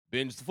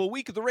Binge the full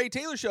week of The Ray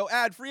Taylor Show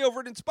ad-free over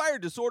at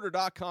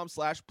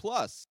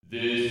inspireddisorder.com/plus.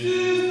 This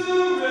is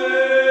The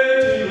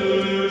Ray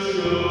Taylor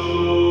Show.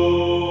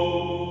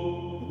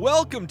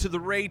 Welcome to The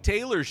Ray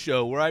Taylor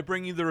Show, where I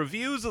bring you the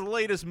reviews of the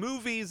latest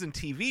movies and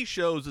TV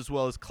shows, as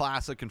well as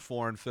classic and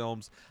foreign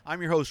films.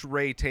 I'm your host,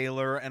 Ray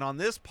Taylor, and on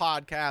this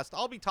podcast,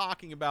 I'll be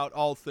talking about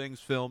all things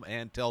film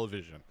and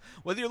television.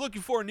 Whether you're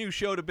looking for a new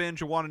show to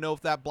binge or want to know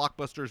if that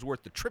blockbuster is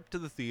worth the trip to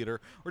the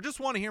theater, or just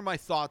want to hear my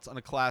thoughts on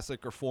a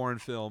classic or foreign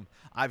film,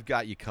 I've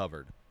got you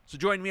covered. So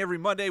join me every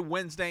Monday,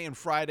 Wednesday, and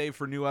Friday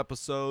for new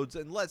episodes,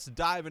 and let's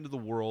dive into the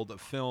world of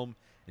film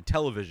and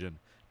television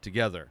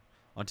together.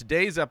 On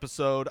today's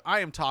episode,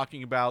 I am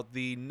talking about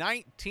the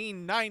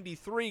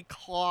 1993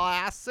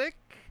 classic,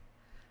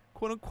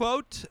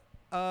 quote-unquote,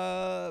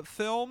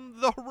 film,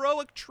 The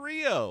Heroic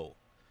Trio.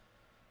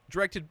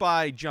 Directed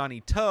by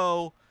Johnny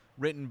To,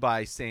 written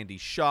by Sandy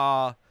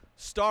Shaw,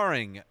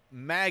 starring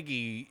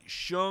Maggie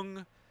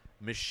Cheung,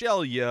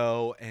 Michelle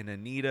Yeoh, and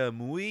Anita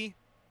Mui.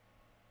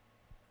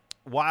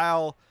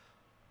 While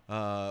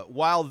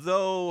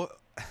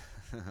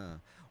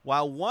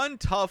one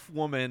tough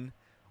woman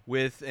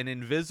with an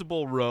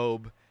invisible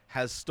robe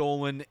has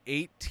stolen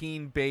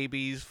 18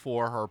 babies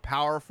for her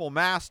powerful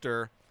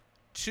master,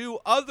 two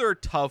other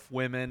tough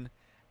women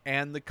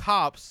and the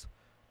cops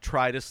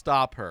try to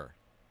stop her.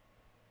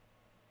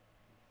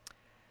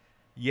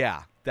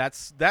 Yeah,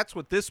 that's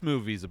what this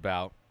movie's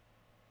about.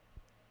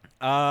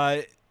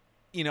 I've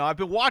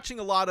been watching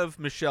a lot of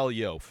Michelle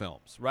Yeoh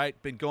films, right?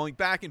 Been going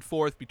back and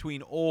forth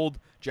between old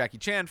Jackie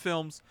Chan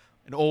films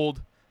and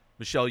old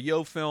Michelle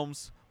Yeoh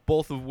films,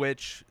 both of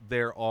which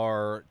there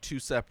are two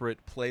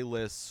separate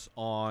playlists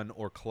on,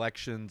 or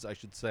collections, I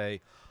should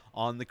say,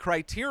 on the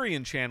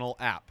Criterion Channel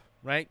app,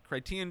 right?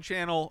 Criterion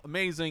Channel,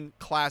 amazing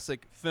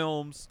classic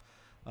films.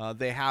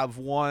 They have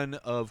one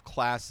of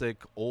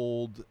classic,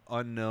 old,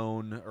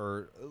 unknown,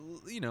 or,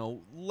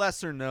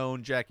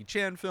 lesser-known Jackie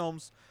Chan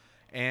films.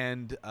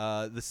 And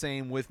the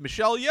same with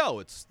Michelle Yeoh.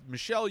 It's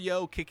Michelle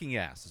Yeoh Kicking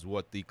Ass is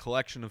what the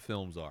collection of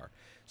films are.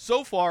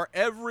 So far,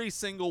 every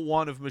single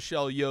one of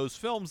Michelle Yeoh's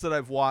films that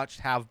I've watched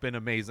have been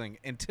amazing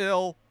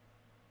until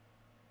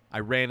I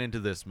ran into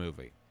this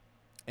movie.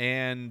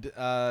 And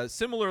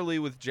similarly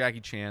with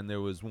Jackie Chan,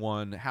 there was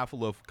one, Half a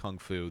Loaf of Kung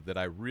Fu, that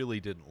I really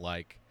didn't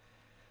like.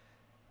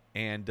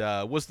 And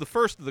was the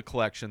first of the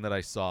collection that I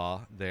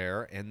saw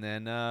there, and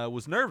then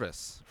was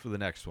nervous for the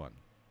next one,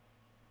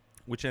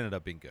 which ended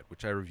up being good,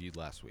 which I reviewed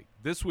last week.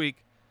 This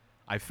week,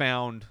 I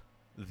found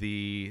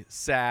the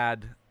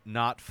sad,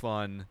 not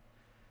fun,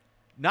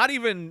 not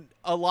even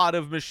a lot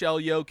of Michelle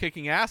Yeoh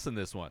kicking ass in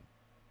this one,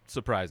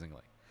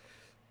 surprisingly,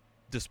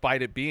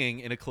 despite it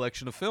being in a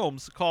collection of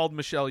films called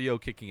Michelle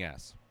Yeoh Kicking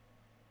Ass.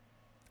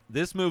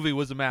 This movie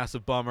was a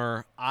massive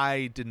bummer.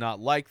 I did not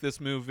like this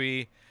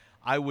movie.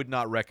 I would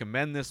not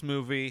recommend this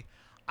movie.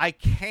 I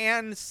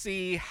can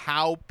see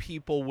how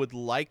people would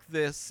like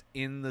this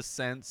in the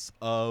sense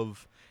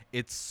of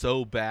it's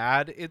so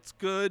bad it's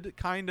good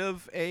kind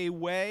of a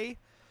way.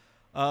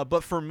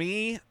 But for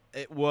me,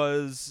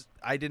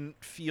 I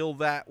didn't feel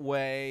that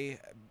way.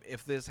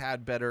 If this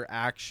had better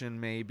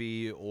action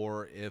maybe,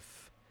 or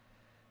if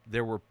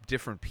there were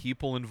different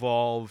people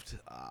involved,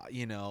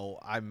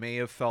 I may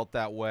have felt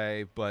that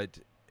way. But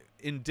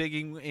in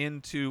digging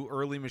into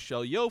early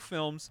Michelle Yeoh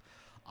films,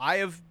 I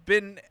have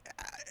been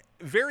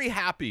very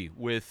happy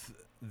with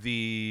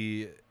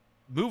the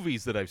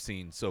movies that I've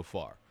seen so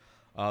far.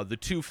 The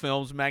two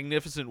films,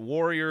 Magnificent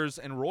Warriors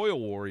and Royal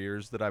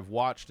Warriors, that I've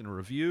watched and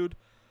reviewed.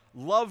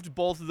 Loved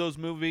both of those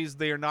movies.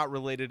 They are not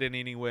related in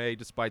any way,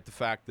 despite the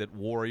fact that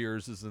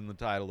Warriors is in the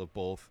title of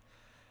both.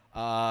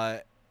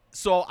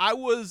 So I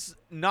was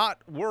not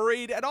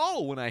worried at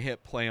all when I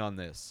hit play on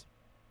this.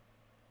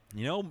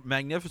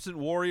 Magnificent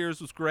Warriors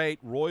was great.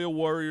 Royal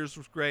Warriors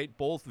was great.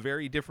 Both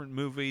very different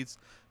movies.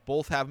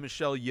 Both have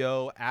Michelle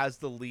Yeoh as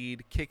the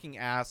lead, kicking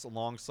ass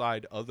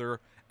alongside other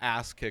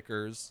ass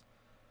kickers.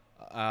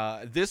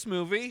 This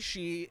movie,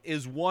 she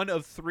is one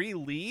of three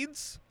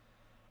leads,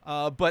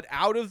 but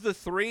out of the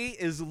three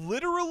is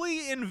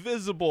literally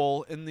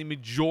invisible in the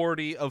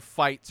majority of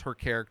fights her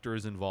character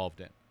is involved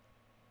in.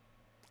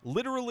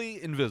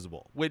 Literally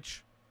invisible,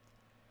 which,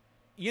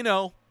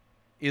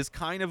 is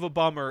kind of a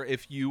bummer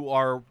if you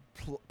are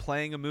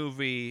playing a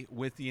movie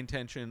with the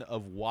intention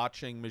of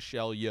watching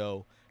Michelle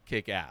Yeoh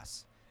kick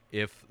ass.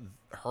 If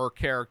her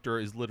character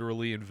is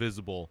literally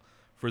invisible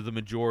for the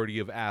majority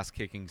of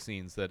ass-kicking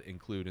scenes that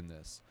include in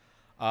this.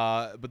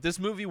 But this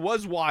movie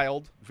was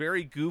wild,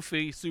 very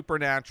goofy,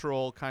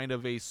 supernatural, kind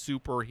of a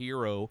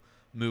superhero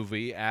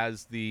movie.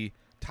 As the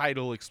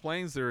title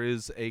explains, there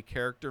is a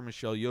character,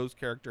 Michelle Yeoh's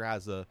character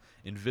has a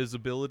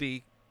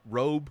invisibility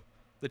robe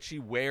that she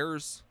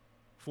wears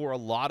for a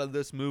lot of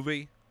this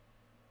movie,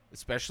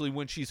 especially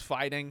when she's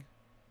fighting.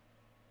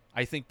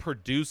 I think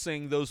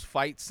producing those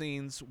fight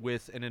scenes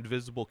with an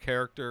invisible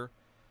character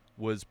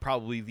was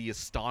probably the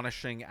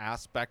astonishing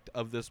aspect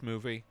of this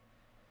movie.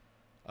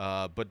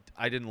 But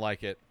I didn't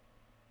like it.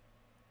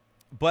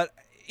 But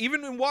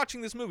even in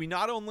watching this movie,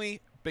 not only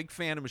big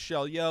fan of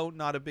Michelle Yeoh,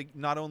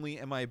 not only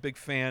am I a big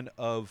fan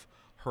of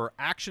her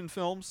action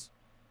films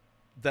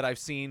that I've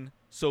seen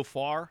so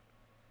far.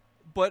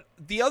 But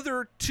the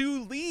other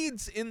two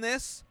leads in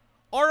this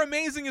are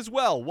amazing as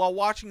well. While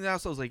watching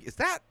this, I was like, is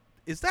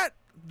that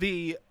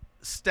the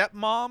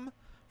stepmom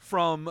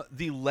from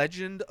The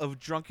Legend of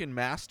Drunken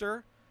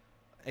Master,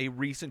 a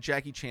recent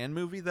Jackie Chan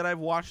movie that I've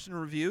watched and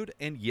reviewed?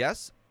 And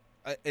yes,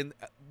 and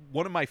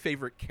one of my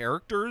favorite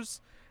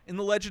characters in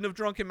The Legend of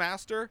Drunken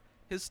Master,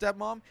 his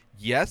stepmom.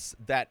 Yes,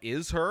 that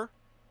is her.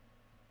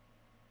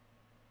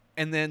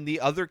 And then the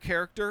other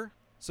character,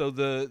 so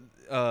the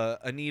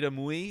Anita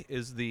Mui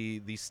is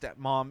the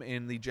stepmom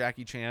in the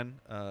Jackie Chan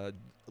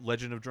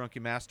Legend of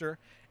Drunken Master.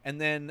 And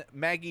then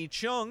Maggie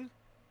Cheung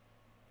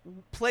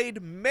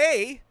played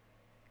May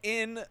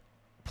in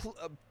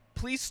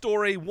Police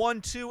Story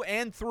 1, 2,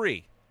 and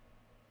 3.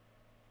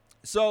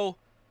 So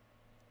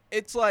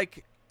it's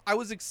like I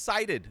was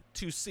excited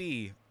to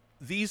see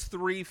these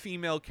three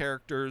female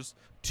characters,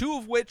 two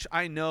of which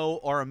I know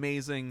are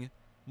amazing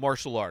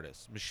martial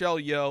artists. Michelle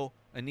Yeoh,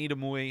 Anita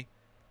Mui,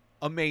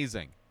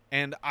 amazing.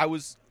 And I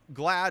was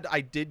glad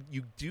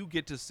you do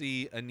get to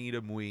see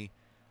Anita Mui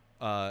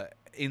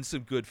in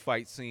some good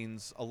fight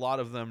scenes. A lot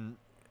of them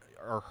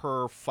are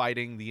her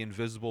fighting the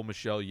invisible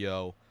Michelle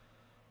Yeoh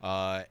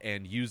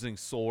and using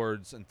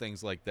swords and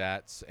things like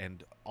that.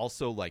 And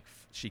also, like,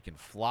 she can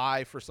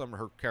fly for some.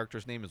 Her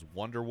character's name is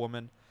Wonder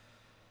Woman.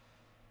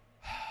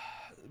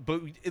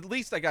 But at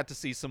least I got to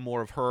see some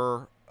more of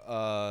her,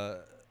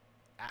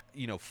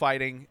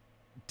 fighting.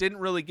 Didn't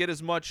really get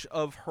as much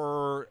of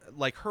her,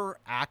 like, her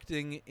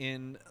acting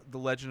in The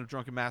Legend of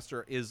Drunken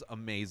Master is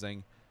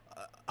amazing.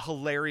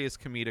 Hilarious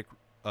comedic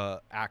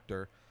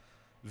actor.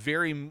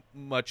 Very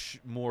much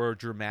more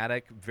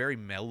dramatic, very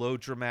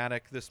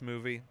melodramatic, this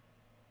movie.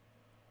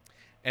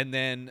 And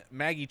then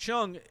Maggie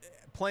Cheung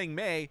playing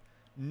May,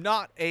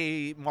 not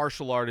a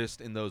martial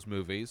artist in those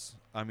movies.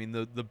 I mean,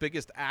 the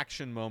biggest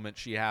action moment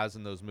she has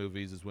in those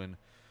movies is when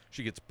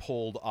she gets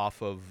pulled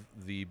off of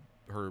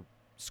her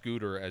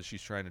scooter as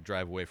she's trying to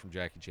drive away from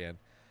Jackie Chan.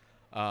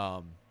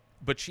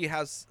 But she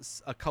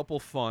has a couple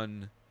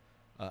fun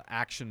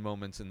action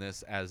moments in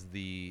this as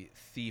the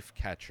thief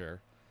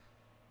catcher.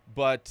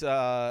 But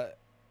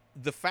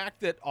the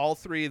fact that all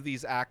three of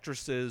these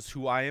actresses,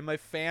 who I am a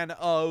fan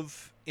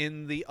of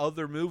in the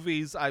other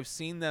movies I've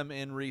seen them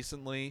in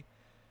recently,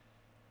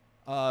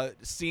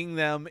 seeing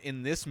them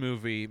in this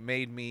movie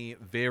made me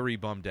very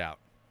bummed out.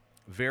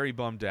 Very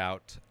bummed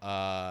out.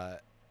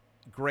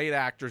 Great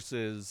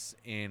actresses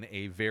in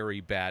a very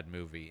bad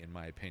movie, in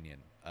my opinion.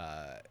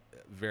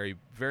 Very,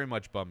 very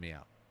much bummed me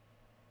out.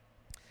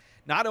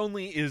 Not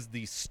only is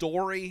the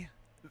story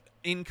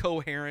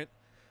incoherent,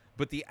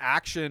 but the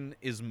action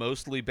is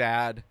mostly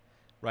bad,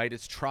 right?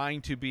 It's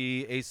trying to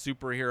be a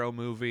superhero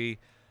movie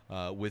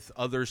with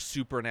other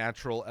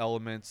supernatural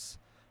elements.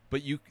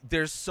 But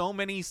there's so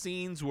many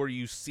scenes where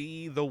you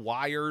see the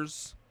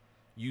wires.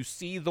 You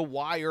see the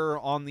wire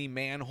on the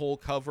manhole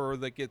cover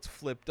that gets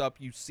flipped up.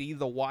 You see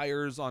the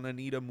wires on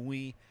Anita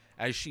Mui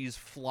as she's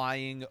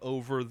flying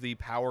over the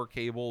power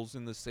cables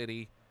in the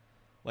city.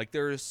 Like,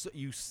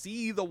 you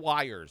see the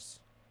wires.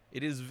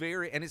 It is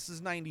and this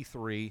is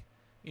 93.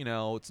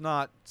 It's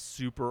not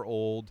super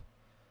old,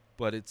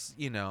 but it's,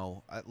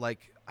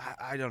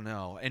 I don't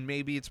know. And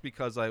maybe it's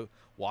because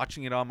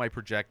watching it on my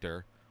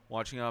projector,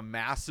 watching it on a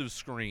massive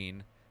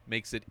screen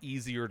makes it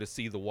easier to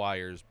see the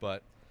wires,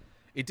 but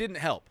it didn't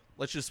help.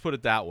 Let's just put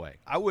it that way.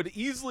 I would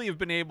easily have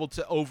been able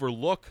to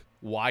overlook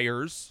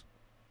wires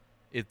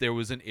if there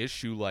was an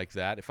issue like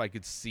that, if I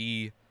could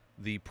see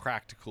the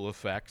practical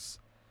effects.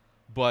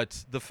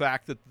 But the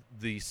fact that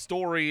the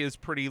story is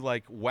pretty,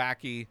 like,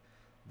 wacky,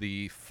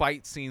 the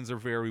fight scenes are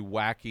very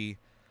wacky,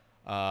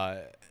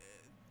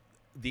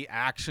 the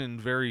action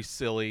very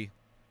silly,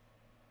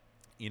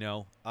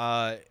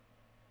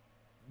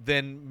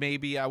 then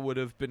maybe I would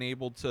have been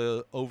able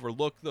to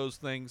overlook those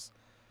things.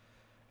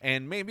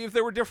 And maybe if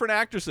there were different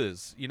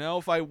actresses,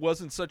 if I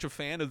wasn't such a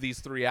fan of these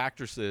three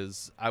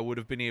actresses, I would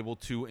have been able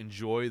to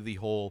enjoy the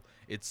whole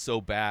it's so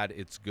bad,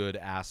 it's good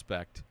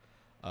aspect,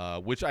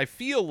 which I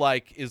feel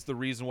like is the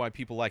reason why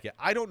people like it.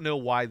 I don't know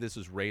why this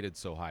is rated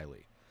so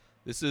highly.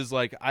 This is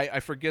like, I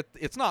forget,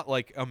 it's not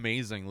like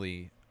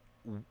amazingly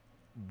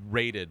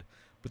rated,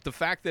 but the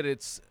fact that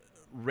it's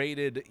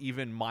rated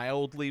even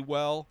mildly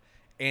well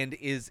and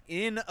is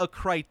in a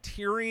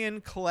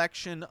Criterion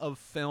collection of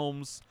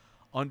films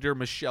under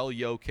Michelle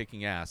Yeoh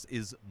kicking ass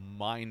is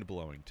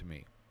mind-blowing to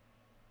me.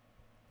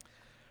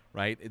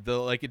 Right?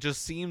 It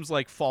just seems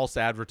like false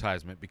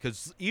advertisement,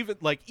 because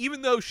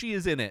even though she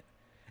is in it,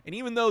 and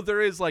even though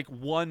there is like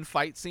one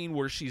fight scene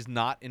where she's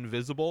not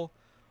invisible,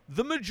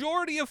 the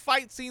majority of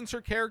fight scenes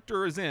her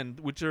character is in,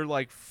 which are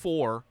like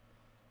 4,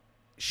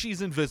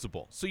 she's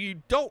invisible. So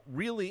you don't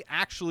really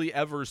actually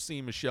ever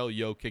see Michelle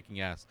Yeoh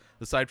kicking ass,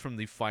 aside from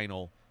the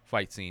final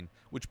fight scene,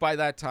 which by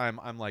that time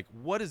I'm like,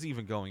 what is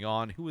even going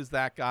on? Who is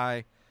that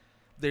guy?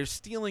 They're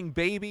stealing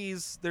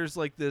babies. There's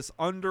like this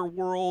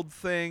underworld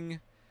thing.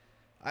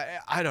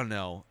 I don't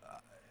know.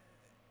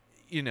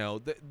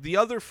 The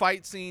other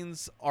fight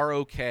scenes are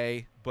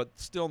okay, but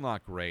still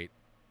not great.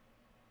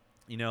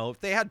 You know,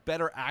 if they had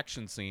better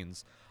action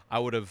scenes, I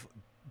would have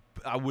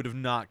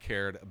not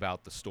cared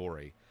about the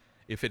story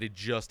if it had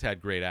just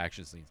had great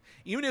action scenes.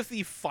 Even if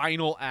the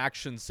final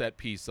action set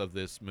piece of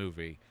this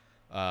movie,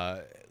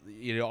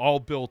 all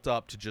built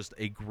up to just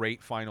a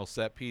great final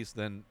set piece,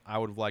 then I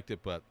would have liked it,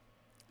 but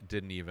it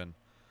didn't even.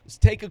 Let's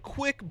take a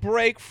quick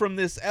break from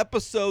this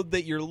episode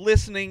that you're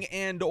listening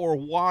and or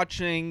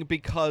watching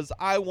because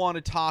I want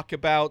to talk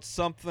about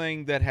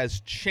something that has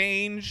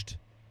changed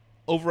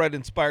over at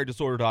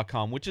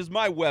InspiredDisorder.com, which is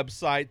my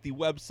website, the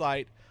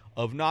website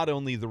of not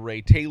only the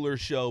Ray Taylor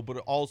Show, but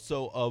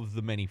also of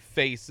the Many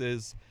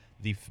Faces,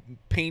 the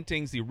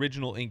paintings, the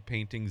original ink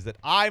paintings that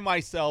I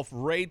myself,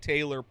 Ray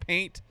Taylor,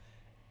 paint.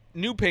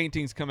 New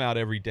paintings come out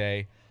every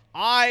day.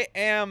 I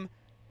am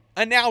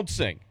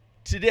announcing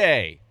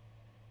today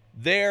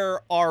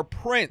there are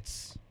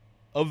prints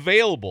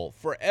available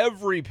for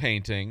every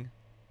painting.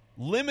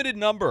 Limited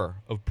number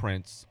of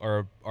prints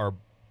are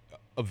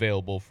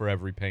available for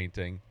every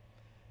painting.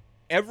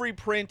 Every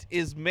print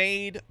is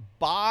made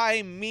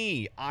by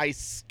me. I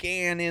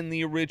scan in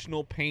the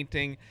original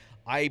painting.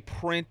 I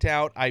print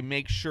out. I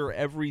make sure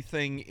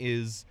everything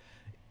is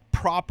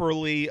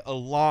properly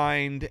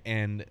aligned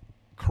and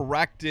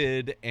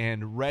corrected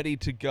and ready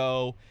to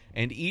go.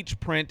 And each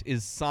print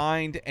is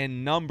signed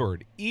and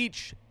numbered.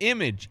 Each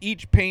image,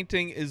 each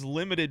painting is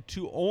limited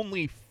to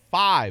only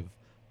 5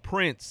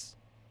 prints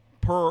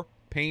per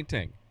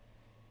painting.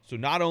 So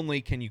not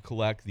only can you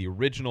collect the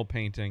original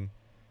painting,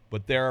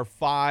 but there are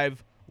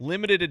 5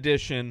 limited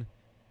edition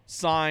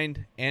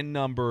signed and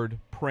numbered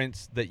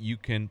prints that you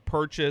can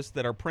purchase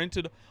that are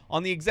printed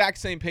on the exact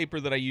same paper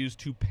that I used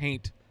to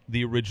paint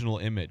the original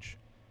image.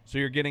 So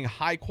you're getting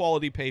high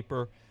quality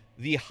paper,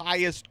 the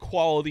highest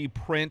quality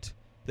print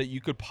that you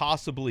could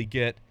possibly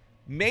get,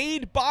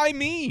 made by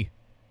me.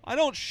 I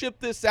don't ship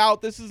this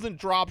out. This isn't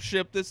drop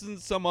ship. This isn't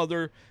some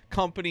other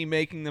company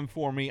making them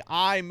for me.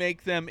 I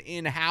make them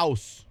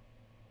in-house.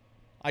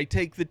 I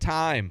take the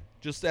time,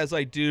 just as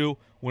I do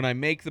when I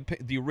make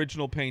the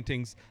original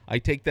paintings. I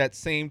take that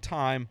same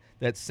time,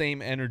 that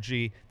same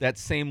energy, that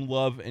same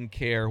love and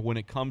care when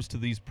it comes to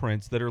these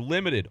prints that are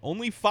limited.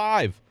 Only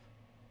 5,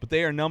 but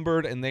they are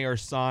numbered and they are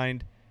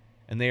signed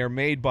and they are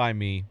made by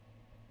me,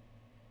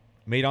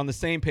 made on the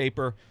same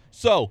paper.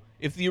 So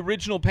if the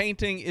original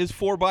painting is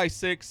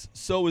 4x6,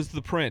 so is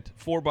the print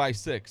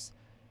 4x6,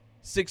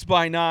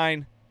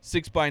 6x9,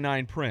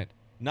 6x9 print,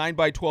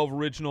 9x12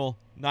 original,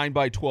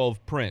 9x12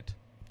 print.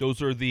 Those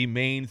are the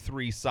main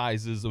 3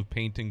 sizes of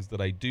paintings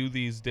that I do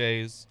these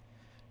days.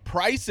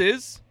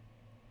 Prices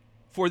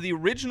for the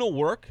original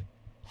work,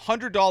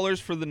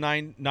 $100 for the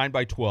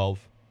 9x12,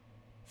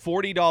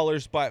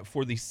 $40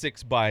 for the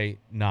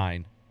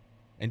 6x9,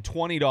 and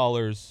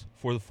 $20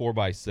 for the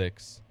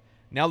 4x6.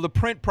 Now the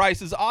print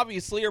prices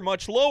obviously are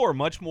much lower,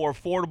 much more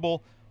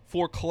affordable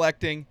for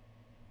collecting.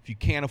 If you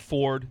can't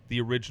afford the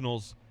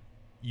originals,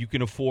 you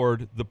can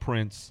afford the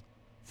prints.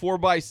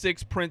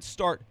 4x6 prints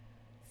start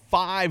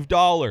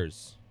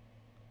 $5.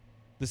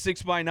 The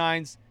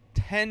 6x9s,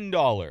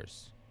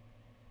 $10.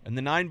 And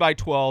the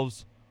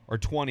 9x12s are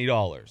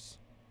 $20.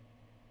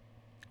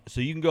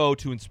 So you can go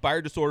to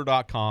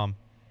InspiredDisorder.com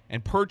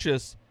and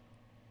purchase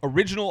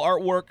original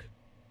artwork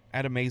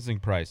at amazing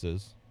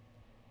prices,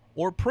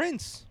 or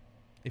prints.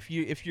 If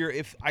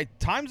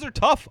times are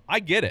tough,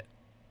 I get it.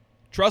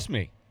 Trust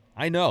me,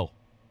 I know.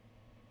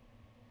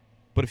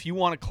 But if you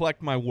want to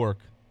collect my work,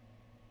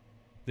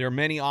 there are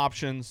many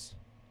options.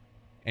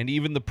 And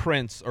even the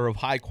prints are of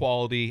high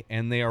quality,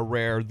 and they are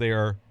rare.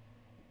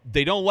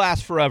 They don't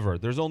last forever.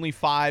 There's only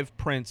 5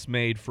 prints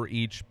made for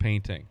each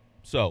painting.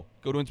 So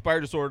go to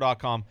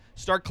InspiredDisorder.com.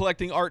 Start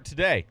collecting art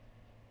today.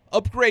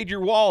 Upgrade your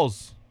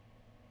walls.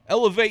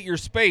 Elevate your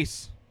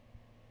space.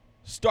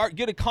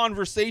 Get a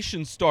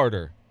conversation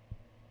starter.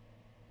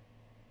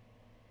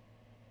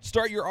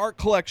 Start your art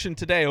collection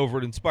today over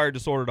at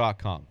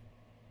InspiredDisorder.com.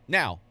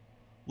 Now,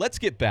 let's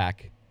get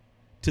back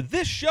to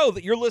this show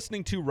that you're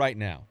listening to right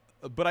now.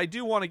 But I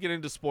do want to get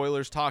into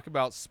spoilers, talk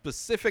about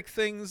specific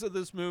things of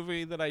this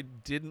movie that I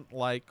didn't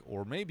like,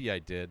 or maybe I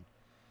did.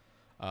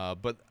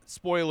 But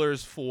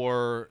spoilers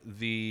for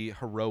the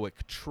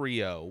Heroic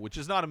Trio, which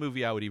is not a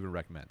movie I would even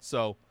recommend.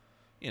 So,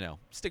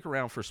 stick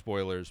around for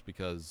spoilers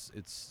because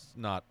it's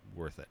not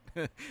worth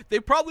it. They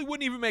probably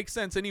wouldn't even make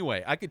sense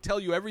anyway. I could tell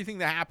you everything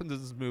that happens in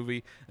this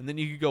movie, and then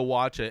you could go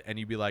watch it, and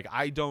you'd be like,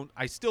 I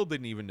still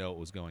didn't even know what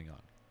was going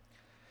on.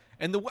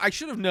 And I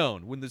should have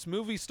known when this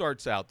movie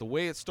starts out, the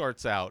way it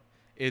starts out,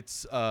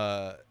 it's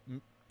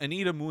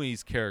Anita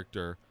Mui's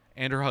character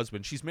and her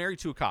husband. She's married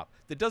to a cop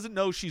that doesn't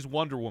know she's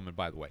Wonder Woman,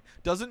 by the way.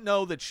 Doesn't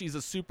know that she's a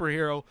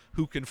superhero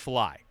who can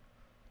fly,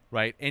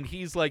 right? And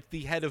he's like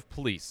the head of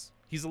police.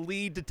 He's a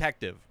lead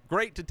detective.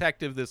 Great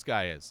detective this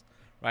guy is,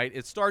 right?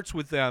 It starts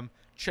with them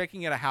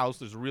checking at a house.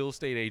 There's a real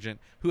estate agent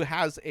who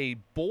has a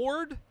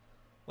board,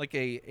 like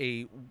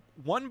a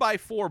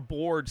 1x4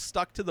 board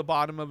stuck to the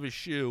bottom of his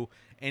shoe,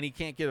 and he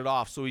can't get it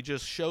off, so he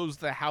just shows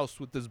the house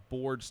with this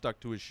board stuck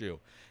to his shoe.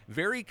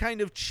 Very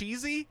kind of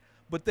cheesy,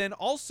 but then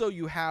also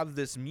you have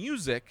this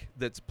music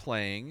that's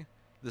playing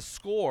The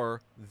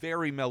score,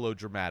 very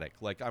melodramatic,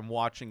 like I'm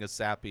watching a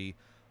sappy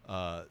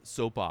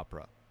soap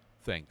opera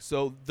thing.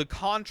 So the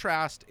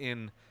contrast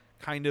in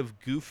kind of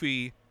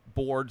goofy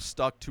board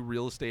stuck to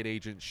real estate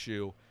agent's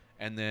shoe,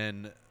 and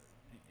then,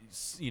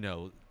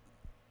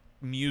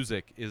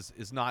 music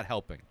is not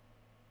helping.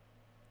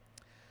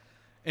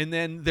 And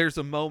then there's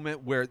a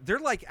moment where they're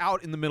like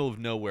out in the middle of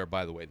nowhere,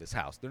 by the way, this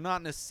house. They're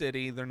not in a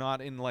city. They're not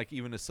in like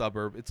even a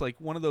suburb. It's like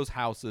one of those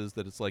houses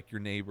that it's like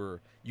your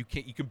neighbor. You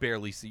can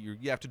barely see.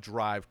 You have to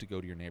drive to go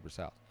to your neighbor's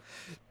house.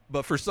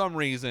 But for some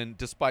reason,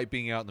 despite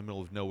being out in the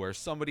middle of nowhere,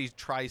 somebody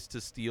tries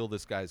to steal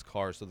this guy's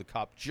car. So the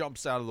cop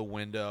jumps out of the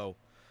window,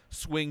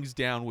 swings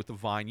down with the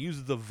vine,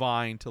 uses the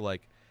vine to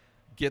like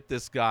get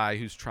this guy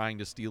who's trying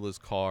to steal his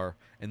car,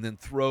 and then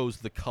throws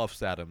the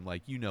cuffs at him.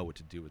 Like, you know what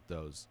to do with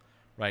those,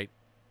 right?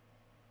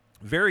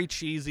 Very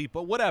cheesy,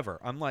 but whatever.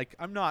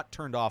 I'm not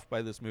turned off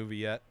by this movie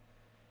yet.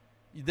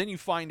 Then you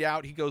find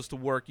out he goes to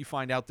work. You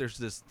find out there's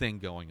this thing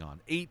going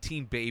on.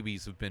 18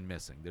 babies have been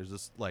missing. There's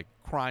this like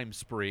crime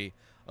spree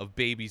of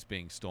babies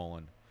being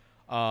stolen.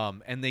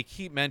 And they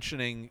keep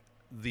mentioning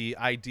the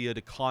idea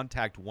to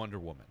contact Wonder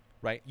Woman,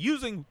 right?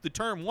 Using the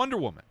term Wonder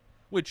Woman,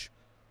 which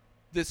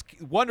this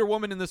Wonder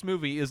Woman in this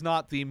movie is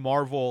not the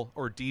Marvel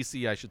or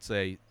DC, I should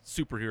say,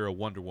 superhero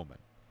Wonder Woman,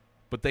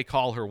 but they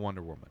call her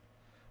Wonder Woman.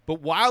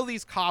 But while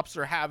these cops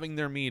are having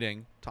their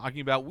meeting,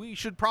 talking about we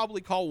should probably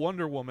call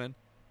Wonder Woman,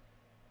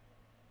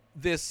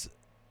 this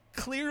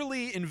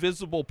clearly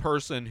invisible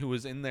person who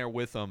is in there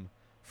with them,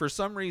 for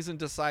some reason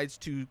decides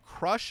to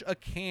crush a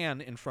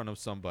can in front of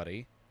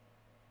somebody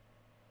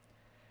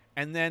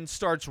and then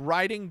starts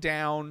writing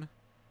down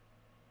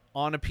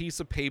on a piece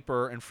of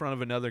paper in front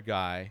of another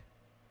guy,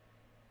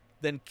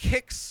 then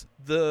kicks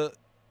the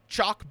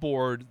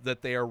chalkboard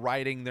that they are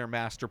writing their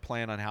master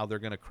plan on how they're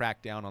going to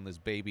crack down on this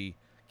baby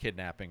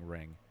kidnapping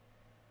ring.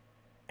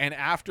 And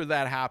after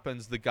that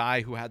happens, the guy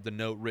who had the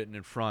note written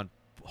in front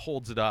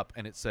holds it up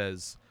and it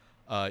says,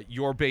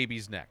 your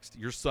baby's next.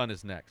 Your son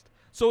is next.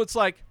 So it's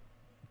like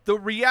the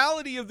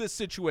reality of this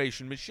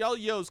situation, Michelle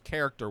Yeoh's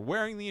character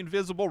wearing the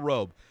invisible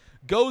robe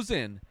goes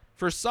in,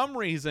 for some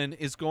reason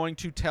is going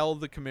to tell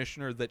the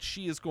commissioner that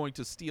she is going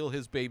to steal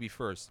his baby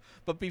first.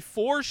 But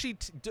before she,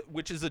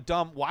 which is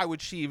why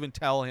would she even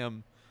tell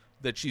him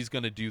that she's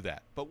going to do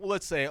that? But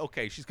let's say,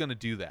 okay, she's going to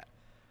do that.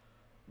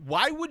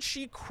 Why would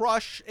she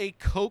crush a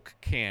Coke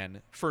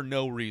can for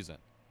no reason?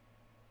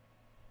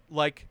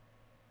 Like,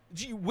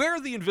 you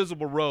wear the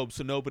invisible robe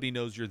so nobody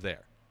knows you're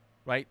there,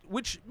 right?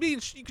 Which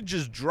means you could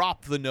just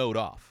drop the note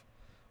off.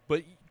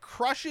 But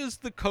crushes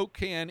the Coke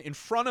can in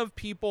front of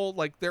people,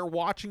 like they're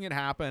watching it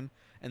happen,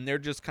 and they're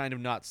just kind of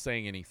not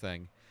saying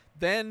anything.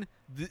 Then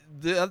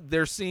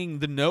they're seeing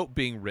the note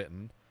being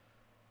written,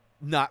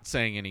 not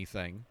saying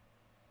anything.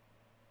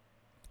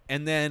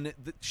 And then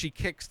she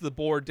kicks the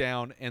board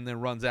down and then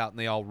runs out, and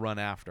they all run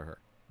after her.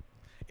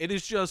 It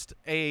is just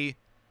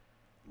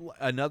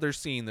another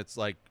scene that's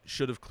like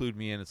should have clued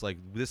me in. It's like,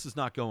 this is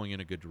not going in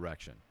a good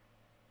direction.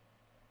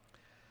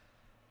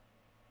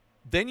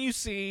 Then you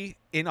see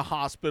in a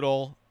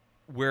hospital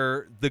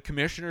where the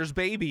commissioner's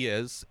baby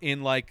is,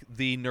 in like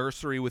the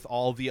nursery with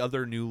all the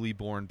other newly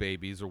born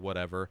babies or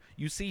whatever.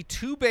 You see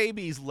two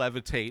babies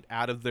levitate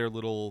out of their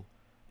little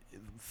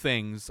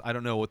things, I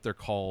don't know what they're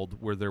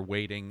called, where they're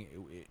waiting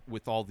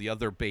with all the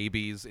other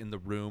babies in the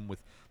room, with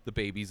the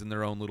babies in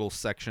their own little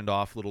sectioned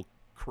off little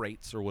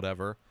crates or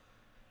whatever.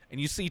 And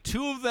you see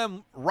two of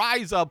them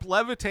rise up,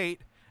 levitate,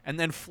 and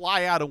then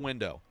fly out a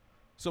window.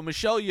 So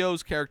Michelle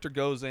Yeoh's character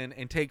goes in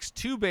and takes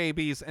two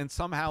babies and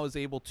somehow is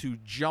able to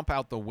jump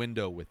out the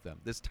window with them.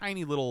 This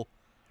tiny little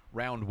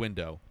round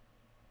window.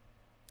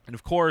 And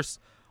of course,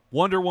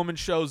 Wonder Woman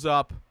shows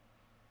up.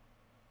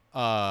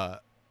 Wonder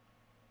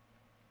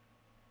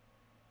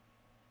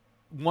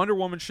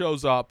Woman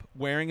shows up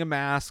wearing a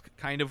mask,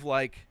 kind of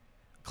like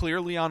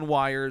clearly on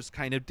wires,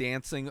 kind of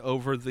dancing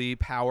over the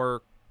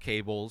power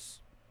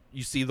cables.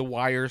 You see the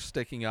wires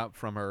sticking up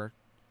from her.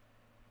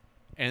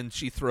 And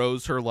she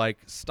throws her like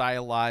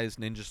stylized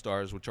ninja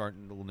stars, which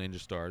aren't little ninja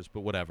stars,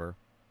 but whatever.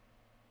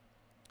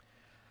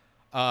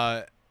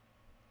 And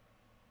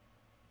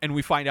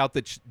we find out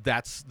that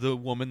that's the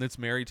woman that's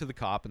married to the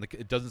cop, and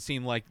it doesn't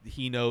seem like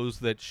he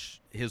knows that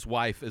his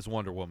wife is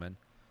Wonder Woman,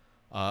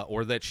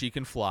 or that she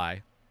can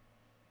fly.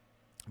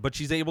 But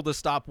she's able to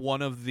stop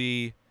one of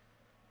the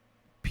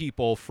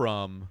people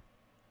from...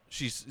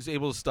 She's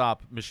able to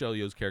stop Michelle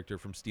Yeoh's character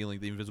from stealing,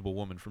 the Invisible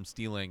Woman, from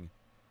stealing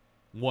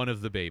one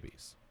of the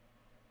babies.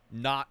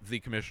 Not the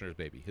commissioner's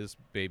baby. His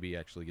baby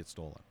actually gets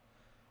stolen.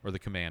 Or the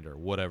commander,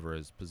 whatever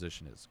his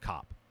position is.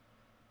 Cop.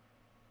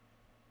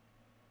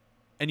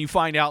 And you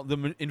find out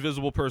the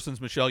invisible person's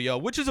Michelle Yeoh,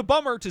 which is a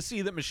bummer to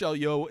see that Michelle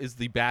Yeoh is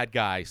the bad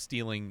guy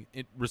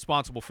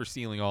responsible for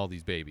stealing all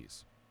these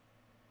babies.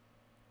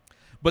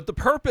 But the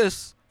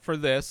purpose for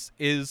this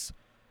is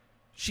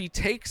she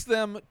takes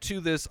them to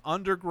this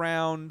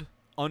underworld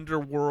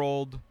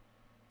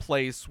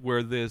place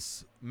where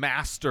this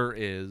master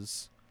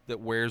is that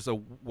wears a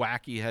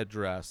wacky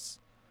headdress,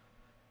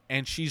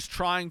 and she's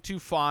trying to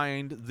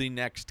find the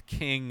next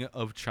king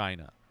of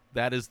China.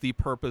 That is the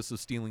purpose of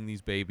stealing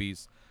these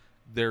babies.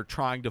 They're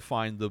trying to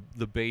find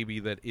the baby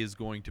that is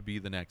going to be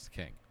the next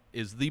king,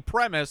 is the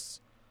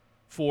premise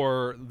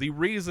for the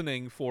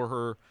reasoning for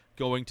her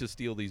going to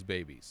steal these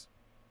babies.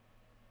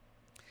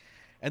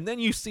 And then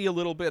you see a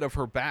little bit of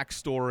her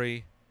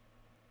backstory,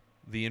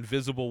 the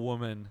Invisible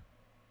Woman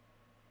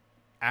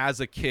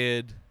as a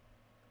kid,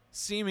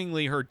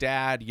 seemingly her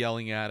dad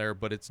yelling at her,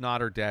 but it's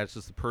not her dad, it's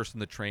just the person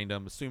that trained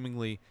him.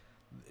 Assumingly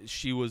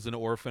she was an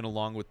orphan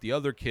along with the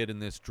other kid in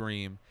this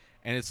dream.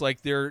 And it's like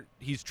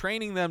he's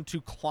training them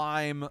to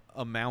climb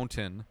a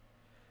mountain.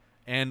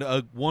 And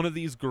one of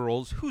these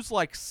girls, who's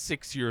like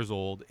 6 years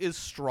old, is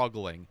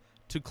struggling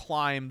to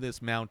climb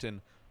this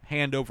mountain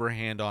hand over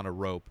hand on a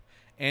rope.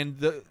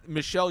 And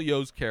Michelle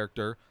Yeoh's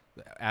character,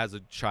 as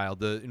a child,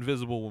 the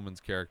Invisible Woman's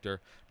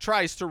character,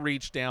 tries to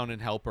reach down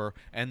and help her.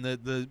 And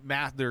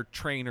their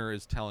trainer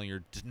is telling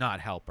her to not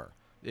help her.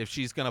 If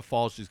she's going to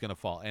fall, she's going to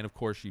fall. And of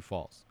course she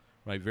falls.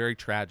 Right? Very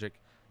tragic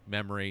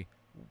memory,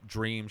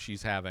 dream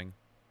she's having.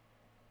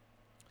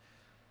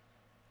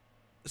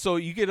 So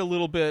you get a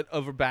little bit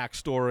of a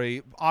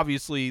backstory.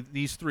 Obviously,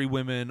 these three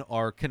women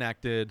are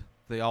connected.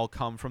 They all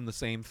come from the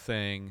same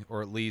thing,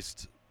 or at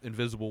least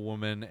Invisible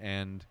Woman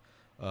and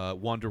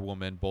Wonder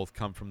Woman both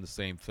come from the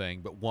same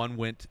thing. But one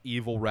went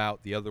evil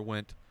route. The other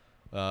went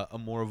a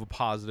more of a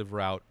positive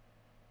route.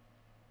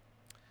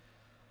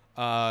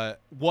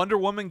 Wonder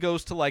Woman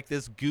goes to like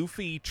this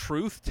goofy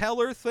truth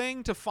teller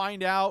thing to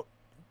find out,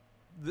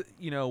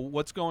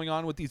 what's going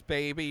on with these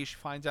babies. She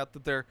finds out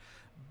that their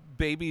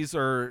babies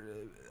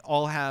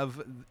all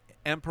have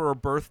emperor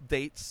birth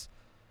dates.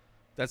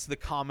 That's the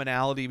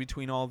commonality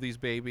between all these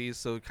babies.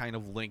 So it kind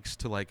of links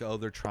to like,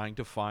 they're trying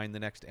to find the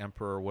next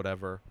emperor or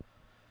whatever.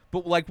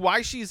 But like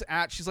why she's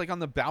like on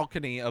the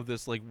balcony of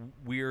this like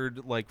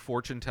weird like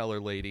fortune teller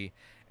lady,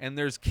 and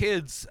there's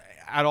kids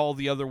at all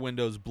the other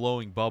windows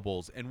blowing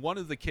bubbles, and one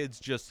of the kids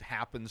just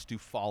happens to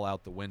fall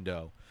out the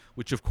window,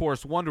 which of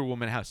course Wonder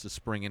Woman has to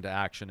spring into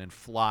action and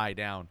fly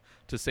down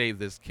to save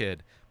this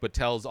kid, but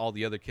tells all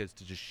the other kids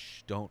to just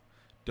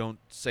don't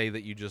say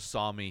that you just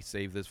saw me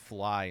save this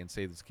fly and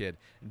save this kid.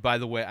 And by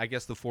the way, I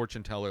guess the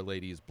fortune teller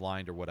lady is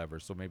blind or whatever,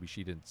 so maybe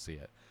she didn't see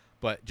it.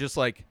 But just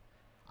like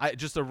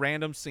just a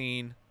random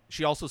scene.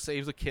 She also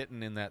saves a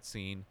kitten in that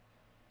scene.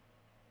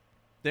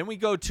 Then we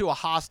go to a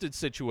hostage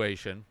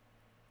situation,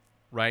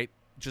 right?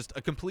 Just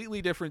a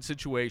completely different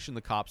situation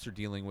the cops are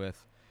dealing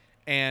with.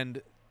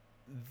 And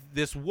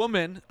this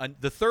woman,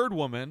 the third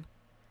woman,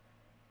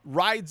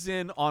 rides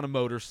in on a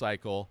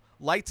motorcycle,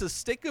 lights a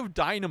stick of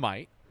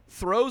dynamite,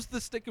 throws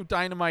the stick of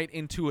dynamite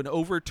into an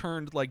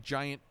overturned like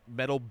giant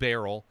metal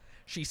barrel.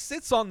 She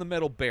sits on the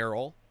metal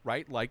barrel,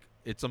 right? Like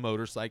it's a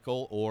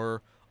motorcycle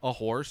or a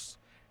horse.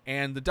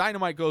 And the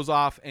dynamite goes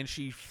off, and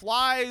she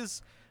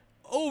flies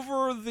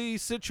over the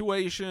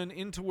situation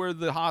into where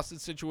the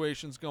hostage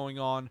situation's going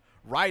on,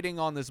 riding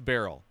on this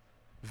barrel.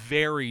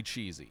 Very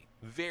cheesy.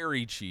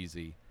 Very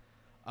cheesy.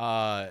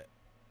 And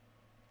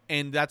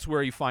that's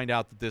where you find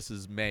out that this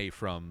is May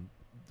from,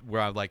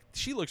 where I'm like,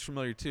 she looks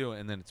familiar too,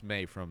 and then it's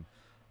May from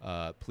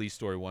Police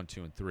Story 1,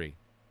 2, and 3.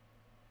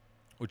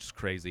 Which is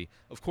crazy.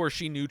 Of course,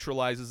 she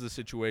neutralizes the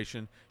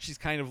situation. She's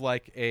kind of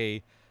like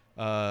a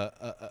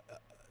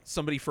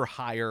somebody for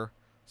hire.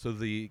 So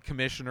the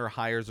commissioner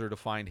hires her to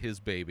find his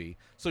baby.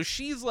 So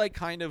she's like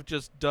kind of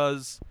just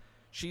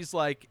she's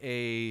like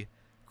a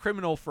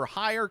criminal for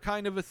hire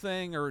kind of a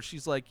thing, or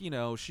she's like,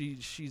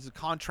 she's a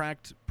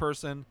contract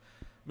person.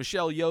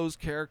 Michelle Yeoh's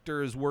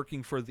character is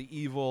working for the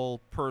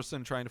evil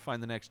person trying to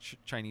find the next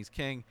Chinese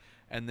king.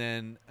 And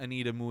then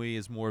Anita Mui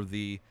is more of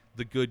the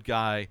good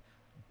guy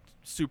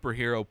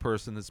superhero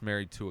person that's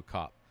married to a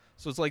cop.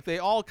 So it's like they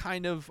all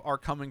kind of are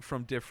coming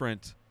from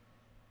different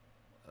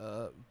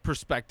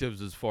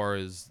perspectives as far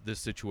as this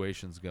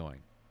situation's going.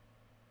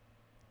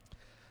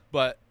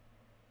 But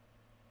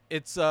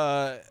it's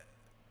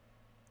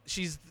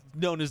she's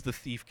known as the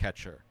thief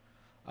catcher.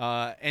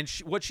 And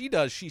what she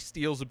does, she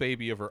steals a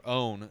baby of her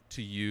own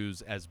to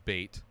use as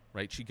bait,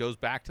 right? She goes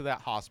back to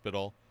that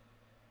hospital,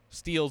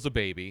 steals a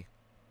baby.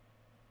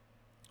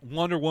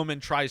 Wonder Woman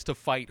tries to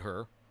fight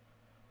her,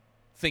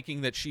 thinking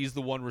that she's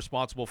the one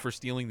responsible for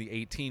stealing the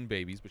 18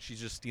 babies, but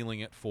she's just stealing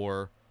it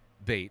for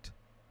bait.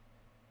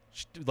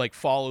 She, like,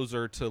 follows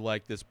her to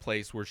like this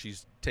place where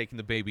she's taking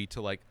the baby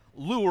to like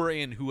lure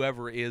in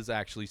whoever is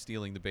actually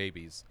stealing the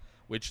babies,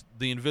 which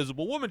the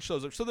Invisible Woman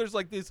shows up. So there's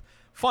like this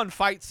fun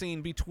fight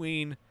scene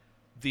between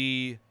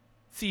the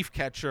thief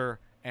catcher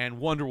and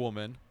Wonder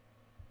Woman,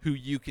 who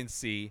you can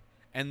see,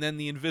 and then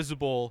the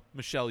invisible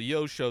Michelle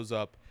Yeoh shows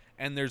up,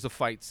 and there's a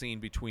fight scene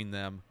between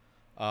them,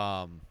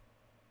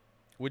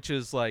 which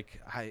is like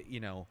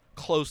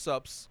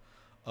close-ups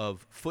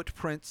of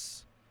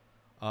footprints,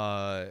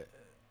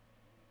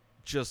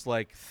 just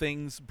like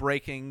things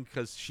breaking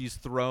because she's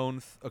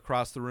thrown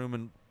across the room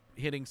and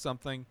hitting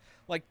something.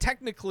 Like,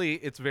 technically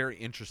it's very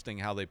interesting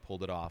how they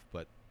pulled it off,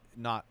 but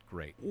not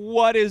great.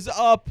 What is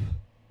up,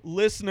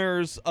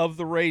 listeners of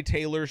the Ray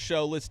Taylor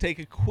Show, let's take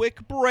a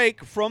quick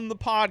break from the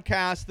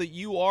podcast that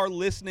you are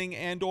listening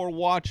and or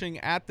watching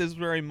at this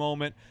very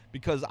moment,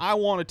 because I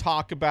want to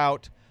talk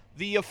about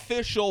the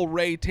official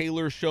Ray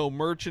Taylor Show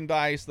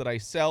merchandise that I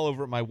sell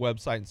over at my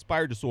website,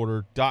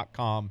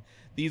 inspireddisorder.com.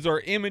 These are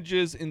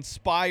images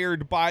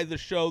inspired by the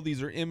show.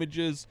 These are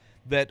images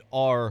that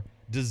are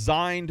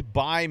designed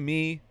by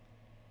me.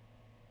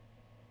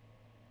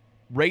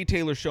 Ray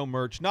Taylor Show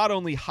merch, not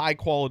only high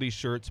quality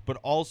shirts, but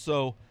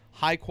also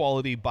high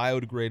quality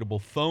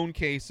biodegradable phone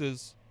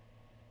cases.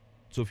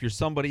 So if you're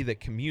somebody that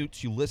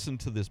commutes, you listen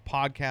to this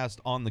podcast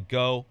on the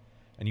go,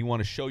 and you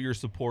want to show your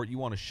support, you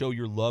want to show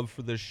your love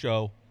for this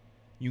show,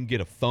 you can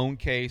get a phone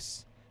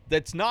case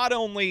that's not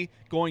only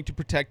going to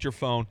protect your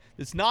phone,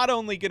 it's not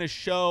only going to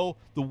show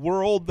the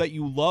world that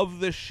you love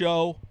this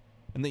show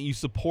and that you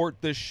support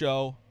this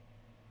show,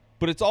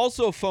 but it's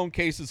also a phone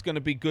case that's going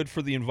to be good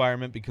for the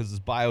environment because it's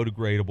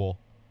biodegradable.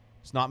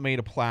 It's not made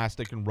of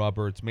plastic and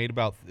rubber. It's made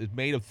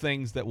of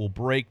things that will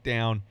break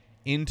down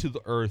into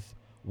the earth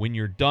when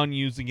you're done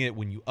using it.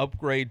 When you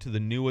upgrade to the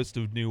newest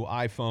of new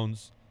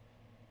iPhones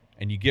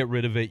and you get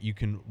rid of it, you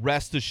can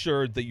rest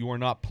assured that you are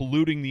not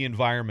polluting the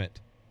environment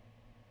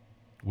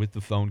with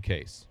the phone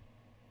case.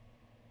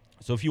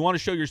 So if you want to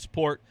show your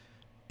support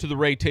to the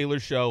Ray Taylor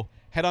Show,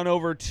 head on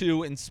over to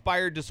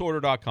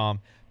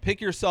inspireddisorder.com.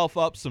 Pick yourself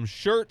up some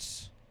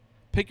shirts,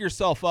 pick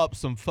yourself up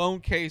some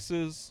phone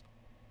cases,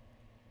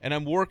 and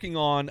I'm working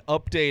on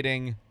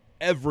updating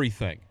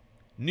everything.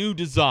 New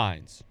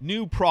designs,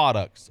 new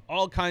products,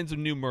 all kinds of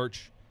new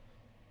merch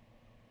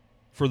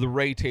for the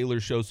Ray Taylor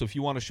Show. So if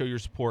you want to show your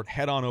support,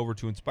 head on over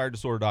to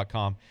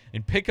inspireddisorder.com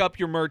and pick up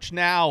your merch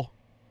now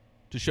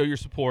to show your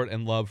support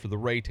and love for the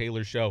Ray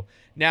Taylor Show.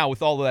 Now,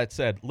 with all of that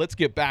said, let's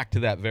get back to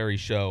that very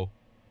show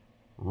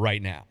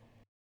right now.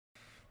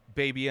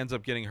 Baby ends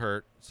up getting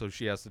hurt, so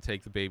she has to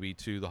take the baby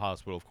to the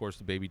hospital. Of course,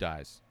 the baby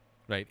dies,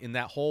 right? In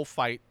that whole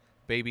fight,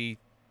 baby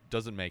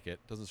doesn't make it,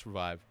 doesn't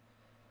survive.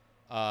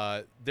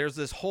 There's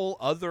this whole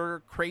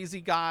other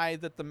crazy guy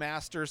that the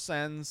master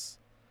sends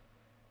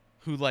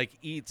who, like,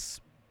 eats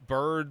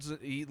birds.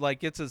 He, like,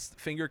 gets his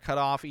finger cut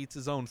off, eats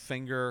his own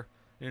finger.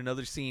 In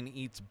another scene,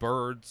 eats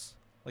birds.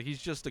 Like,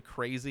 he's just a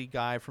crazy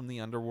guy from the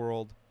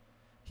underworld.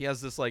 He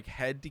has this, like,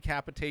 head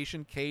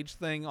decapitation cage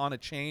thing on a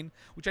chain,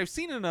 which I've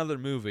seen in another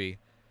movie.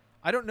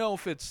 I don't know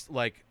if it's,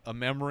 like, a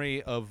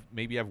memory of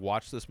maybe I've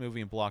watched this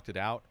movie and blocked it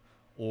out,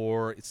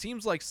 or it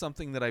seems like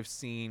something that I've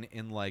seen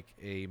in, like,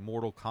 a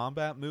Mortal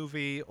Kombat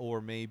movie, or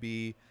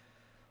maybe,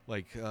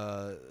 like,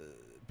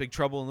 Big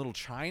Trouble in Little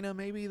China,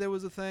 maybe there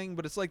was a thing.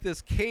 But it's like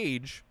this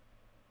cage.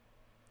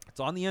 It's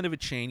on the end of a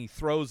chain. He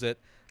throws it.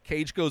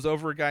 Cage goes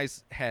over a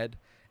guy's head.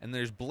 And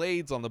there's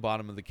blades on the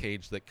bottom of the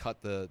cage that cut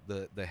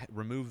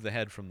remove the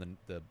head from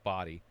the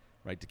body,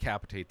 right?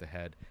 Decapitate the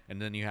head,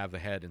 and then you have the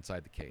head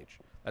inside the cage.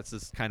 That's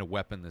this kind of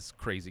weapon this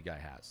crazy guy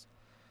has.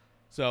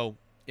 So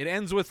it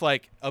ends with,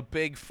 like, a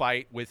big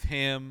fight with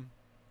him.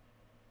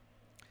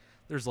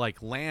 There's,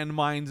 like,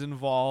 landmines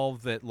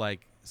involved that,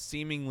 like,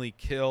 seemingly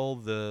kill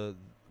the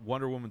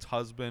Wonder Woman's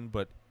husband,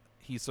 but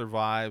he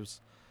survives.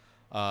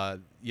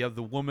 You have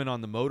the woman on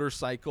the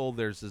motorcycle.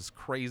 There's this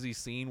crazy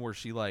scene where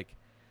she, like,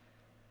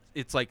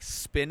 it's like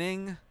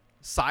spinning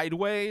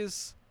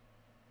sideways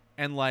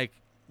and, like,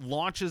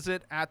 launches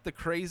it at the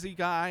crazy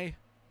guy,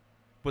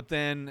 but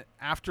then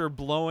after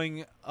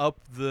blowing up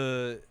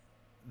the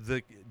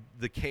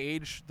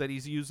cage that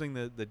he's using,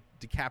 the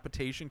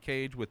decapitation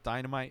cage with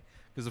dynamite,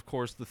 because of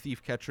course the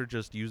thief catcher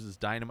just uses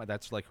dynamite.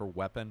 That's like her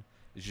weapon.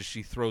 It's just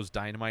she throws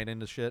dynamite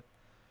into shit.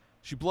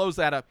 She blows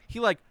that up. He,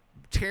 like,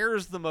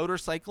 tears the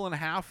motorcycle in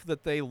half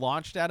that they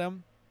launched at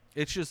him.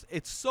 It's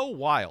so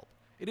wild.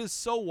 It is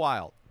so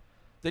wild.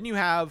 Then you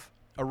have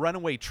a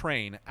runaway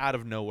train out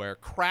of nowhere,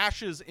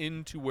 crashes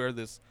into where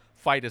this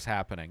fight is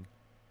happening.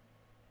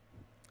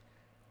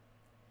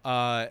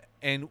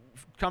 And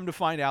come to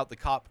find out, the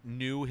cop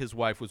knew his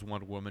wife was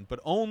Wonder Woman,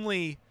 but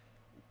only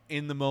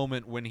in the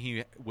moment when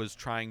he was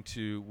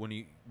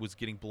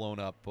getting blown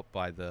up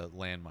by the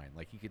landmine.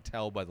 Like, he could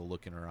tell by the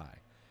look in her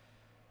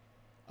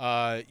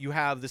eye. You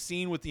have the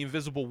scene with the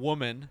Invisible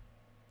Woman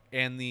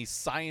and the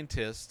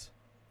scientist,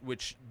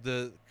 which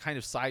the kind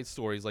of side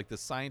stories, like, the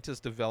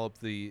scientist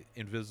developed the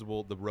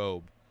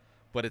robe,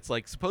 but it's,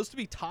 like, supposed to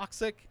be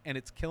toxic and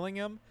it's killing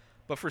him,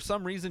 but for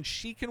some reason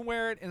she can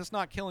wear it and it's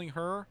not killing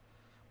her.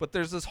 But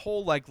there's this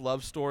whole, like,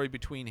 love story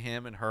between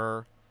him and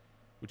her,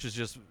 which is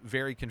just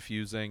very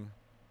confusing.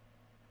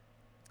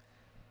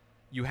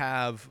 You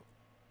have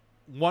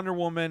Wonder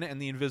Woman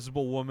and the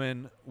Invisible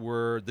Woman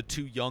were the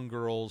two young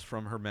girls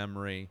from her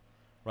memory,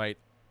 right?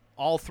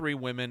 All three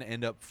women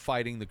end up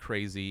fighting the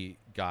crazy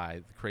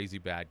guy, the crazy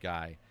bad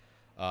guy.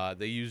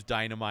 They use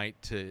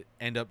dynamite to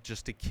end up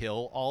just to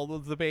kill all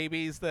of the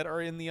babies that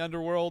are in the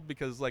underworld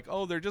because, like,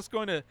 oh, they're just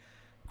going to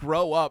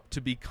grow up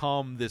to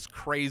become this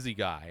crazy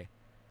guy.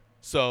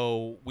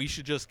 So we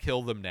should just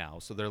kill them now.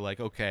 So they're like,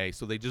 okay.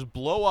 So they just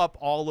blow up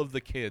all of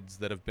the kids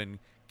that have been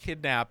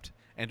kidnapped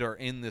and are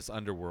in this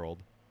underworld.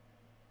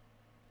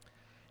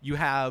 You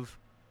have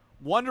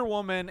Wonder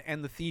Woman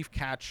and the thief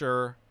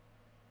catcher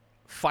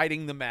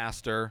fighting the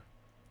Master.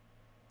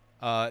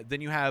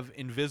 Then you have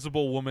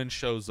Invisible Woman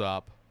shows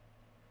up.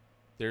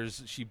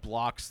 She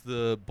blocks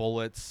the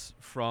bullets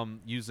from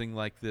using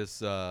like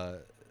this.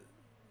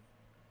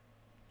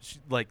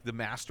 Like the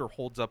Master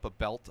holds up a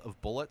belt of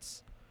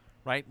bullets,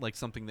 right? Like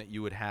something that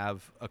you would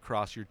have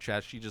across your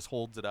chest. She just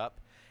holds it up,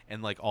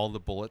 and like all the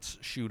bullets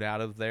shoot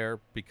out of there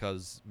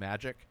because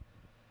magic.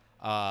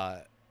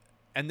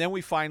 And then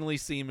we finally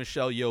see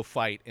Michelle Yeoh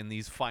fight in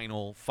these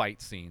final fight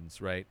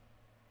scenes, right?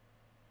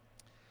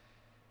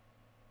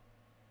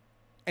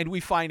 And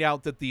we find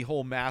out that the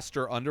whole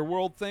Master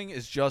Underworld thing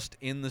is just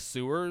in the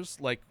sewers.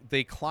 Like,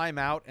 they climb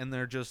out and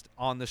they're just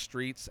on the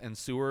streets and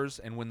sewers.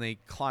 And when they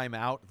climb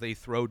out, they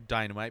throw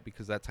dynamite,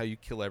 because that's how you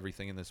kill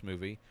everything in this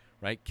movie,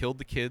 right? Killed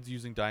the kids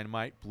using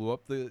dynamite, blew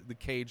up the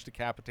cage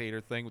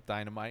decapitator thing with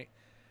dynamite.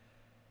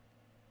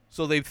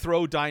 So they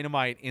throw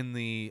dynamite in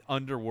the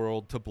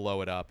underworld to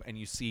blow it up, and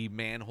you see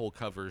manhole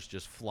covers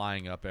just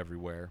flying up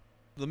everywhere.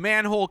 The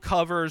manhole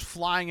covers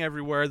flying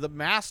everywhere. The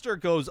Master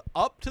goes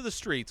up to the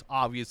streets,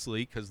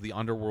 obviously, because the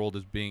underworld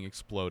is being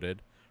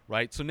exploded,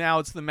 right? So now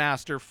it's the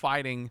Master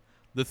fighting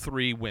the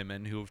three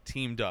women who have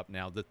teamed up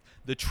now,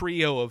 the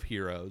trio of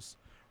heroes,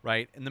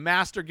 right? And the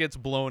Master gets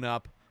blown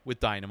up with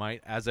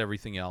dynamite, as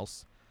everything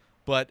else,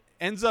 but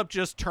ends up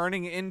just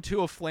turning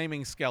into a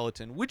flaming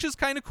skeleton, which is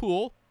kind of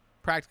cool.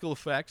 Practical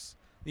effects.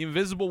 The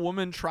Invisible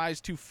Woman tries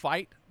to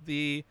fight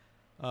the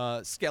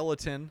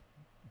skeleton,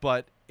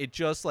 but it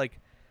just like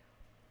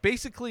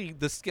basically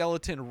the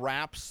skeleton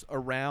wraps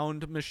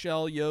around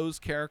Michelle Yeoh's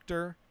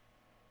character,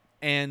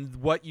 and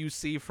what you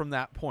see from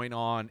that point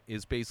on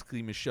is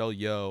basically Michelle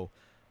Yeoh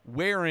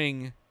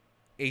wearing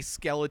a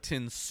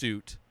skeleton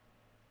suit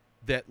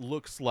that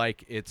looks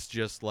like it's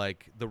just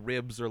like the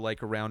ribs are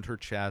like around her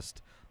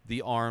chest,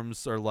 the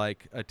arms are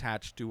like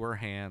attached to her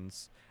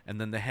hands, and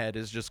then the head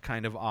is just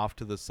kind of off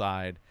to the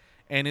side.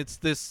 And it's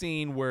this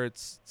scene where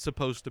it's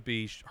supposed to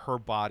be her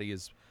body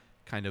is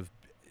kind of,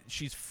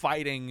 she's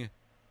fighting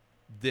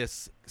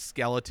this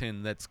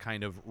skeleton that's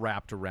kind of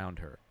wrapped around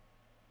her.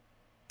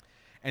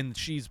 And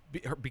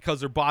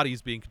because her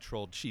body's being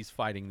controlled, she's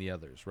fighting the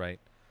others, right?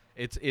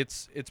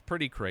 It's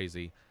pretty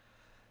crazy.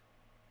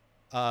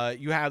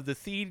 You have the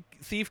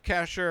thief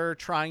catcher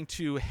trying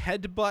to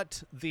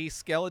headbutt the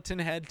skeleton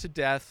head to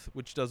death,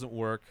 which doesn't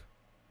work,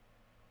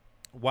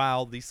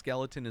 while the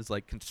skeleton is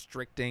like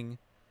constricting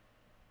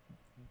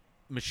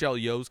Michelle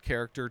Yeoh's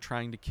character,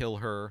 trying to kill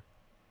her.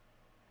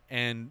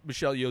 And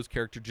Michelle Yeoh's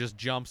character just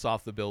jumps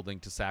off the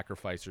building to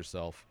sacrifice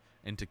herself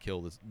and to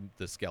kill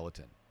the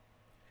skeleton.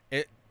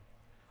 It,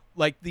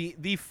 like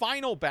the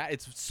final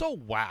it's so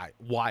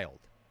wild.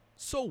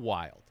 So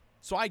wild.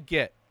 So I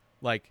get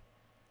like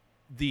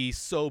the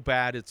so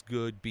bad it's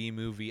good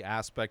B-movie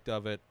aspect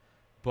of it,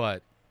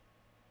 but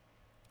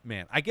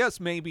man, I guess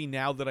maybe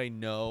now that I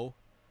know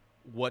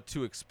what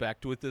to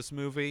expect with this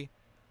movie,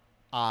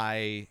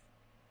 under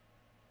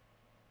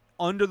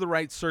the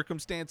right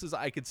circumstances,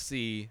 I could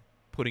see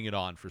putting it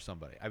on for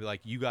somebody. I'd be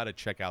like, you got to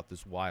check out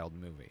this wild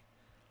movie.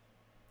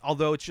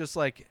 Although it's just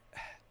like,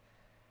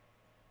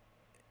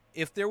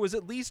 if there was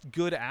at least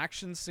good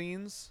action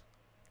scenes,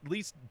 at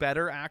least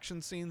better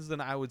action scenes,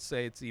 then I would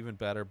say it's even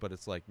better. But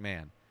it's like,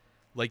 man,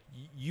 like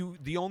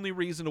the only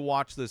reason to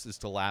watch this is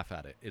to laugh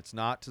at it. It's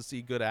not to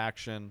see good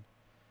action.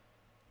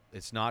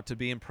 It's not to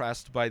be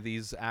impressed by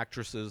these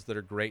actresses that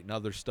are great in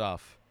other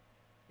stuff.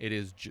 It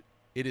is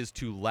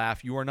to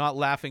laugh. You are not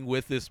laughing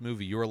with this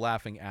movie. You are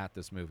laughing at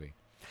this movie,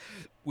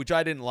 which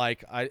I didn't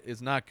like.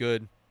 It's not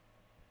good.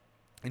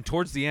 And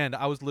towards the end,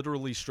 I was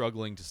literally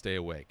struggling to stay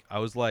awake. I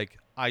was like,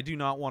 I do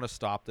not want to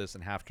stop this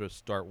and have to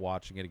start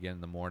watching it again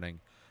in the morning.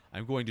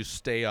 I'm going to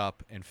stay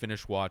up and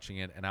finish watching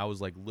it. And I was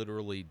like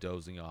literally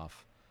dozing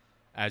off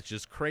as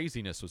just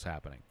craziness was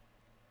happening.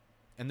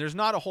 And there's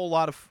not a whole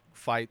lot of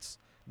fights.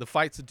 The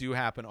fights that do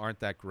happen aren't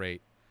that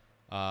great.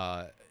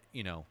 I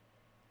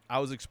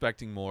was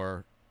expecting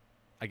more.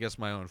 I guess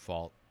my own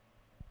fault.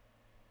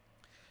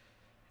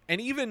 And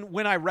even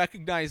when I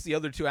recognized the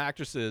other two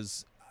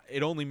actresses,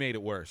 it only made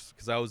it worse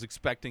because I was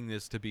expecting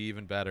this to be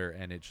even better,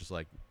 and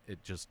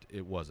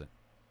it wasn't.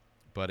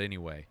 But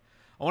anyway,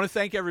 I want to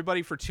thank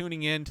everybody for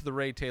tuning in to the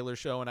Ray Taylor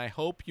Show, and I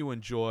hope you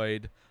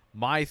enjoyed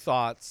my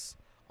thoughts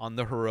on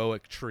the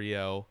Heroic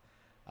Trio,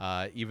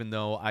 even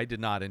though I did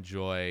not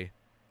enjoy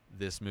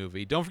this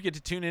movie. Don't forget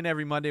to tune in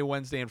every Monday,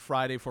 Wednesday, and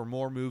Friday for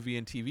more movie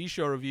and TV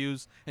show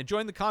reviews, and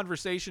join the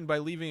conversation by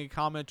leaving a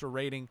comment or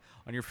rating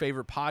on your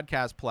favorite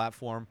podcast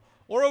platform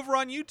or over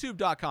on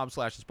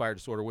youtube.com/Inspired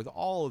Disorder, with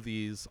all of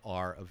these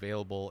are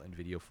available in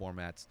video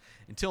formats.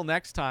 Until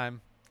next time,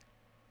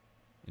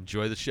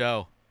 enjoy the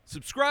show.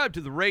 Subscribe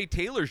to The Ray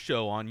Taylor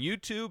Show on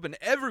YouTube and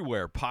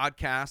everywhere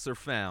podcasts are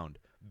found.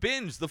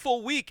 Binge the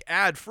full week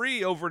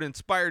ad-free over at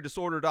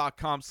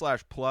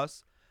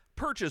InspiredDisorder.com/plus.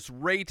 Purchase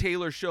Ray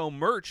Taylor Show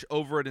merch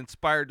over at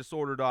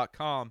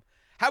InspiredDisorder.com.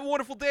 Have a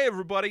wonderful day,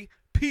 everybody.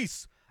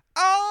 Peace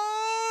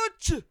out.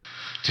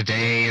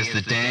 Today is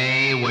the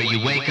day where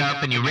you wake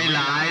up and you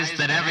realize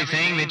that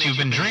everything that you've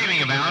been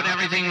dreaming about,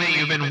 everything that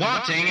you've been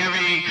wanting,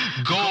 every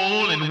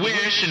goal and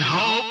wish and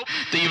hope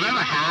that you've ever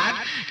had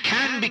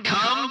can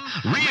become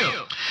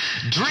real.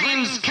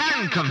 Dreams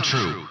can come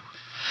true.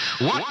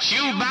 What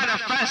you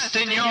manifest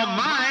in your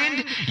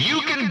mind,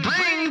 you can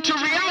bring to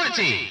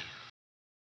reality.